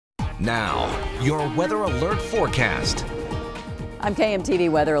Now, your weather alert forecast. I'm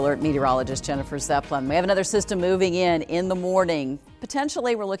KMTV Weather Alert meteorologist Jennifer Zeppelin. We have another system moving in the morning.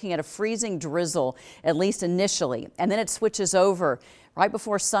 Potentially, we're looking at a freezing drizzle, at least initially, and then it switches over right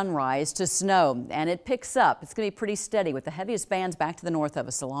before sunrise to snow, and it picks up. It's going to be pretty steady with the heaviest bands back to the north of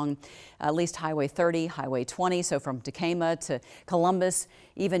us along at least Highway 30, Highway 20, so from Decatur to Columbus,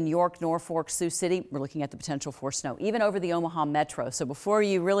 even York, Norfolk, Sioux City, we're looking at the potential for snow, even over the Omaha Metro. So before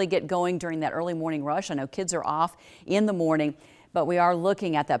you really get going during that early morning rush, I know kids are off in the morning, but we are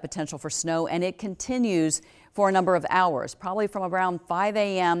looking at that potential for snow, and it continues for a number of hours, probably from around 5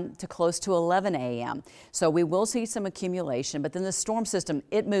 a.m. to close to 11 a.m. So we will see some accumulation, but then the storm system,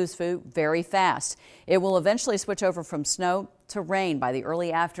 it moves very fast. It will eventually switch over from snow to rain by the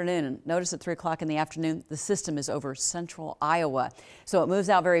early afternoon. And notice at 3 o'clock in the afternoon, the system is over central Iowa. So it moves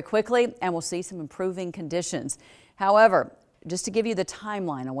out very quickly, and we'll see some improving conditions. However, just to give you the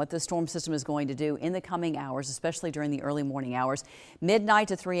timeline on what the storm system is going to do in the coming hours, especially during the early morning hours, midnight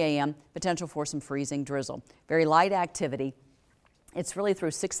to 3 a.m., potential for some freezing drizzle. Very light activity. It's really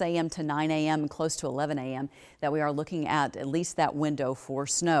through 6 a.m. to 9 a.m. and close to 11 a.m. that we are looking at least that window for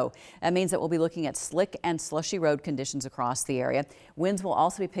snow. That means that we'll be looking at slick and slushy road conditions across the area. Winds will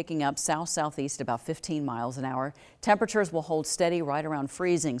also be picking up south-southeast at about 15 miles an hour. Temperatures will hold steady right around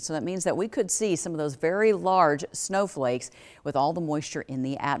freezing. So that means that we could see some of those very large snowflakes with all the moisture in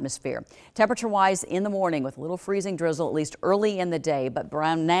the atmosphere. Temperature-wise in the morning with a little freezing drizzle, at least early in the day, but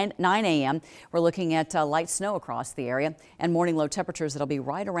around 9 a.m. we're looking at light snow across the area and morning low temperatures that'll be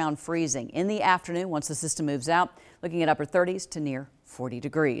right around freezing. In the afternoon, once the system moves out, looking at upper 30s to near 40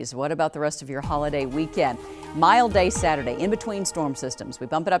 degrees. What about the rest of your holiday weekend? Mild day Saturday in between storm systems. We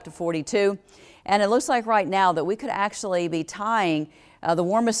bump it up to 42, and it looks like right now that we could actually be tying the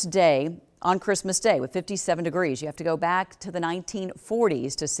warmest day on Christmas Day with 57 degrees. You have to go back to the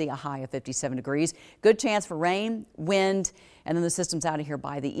 1940s to see a high of 57 degrees. Good chance for rain, wind, and then the system's out of here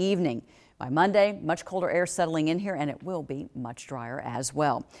by the evening. By Monday, much colder air settling in here, and it will be much drier as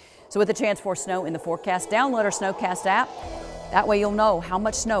well. So with a chance for snow in the forecast, download our Snowcast app. That way you'll know how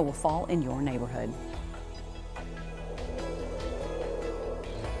much snow will fall in your neighborhood.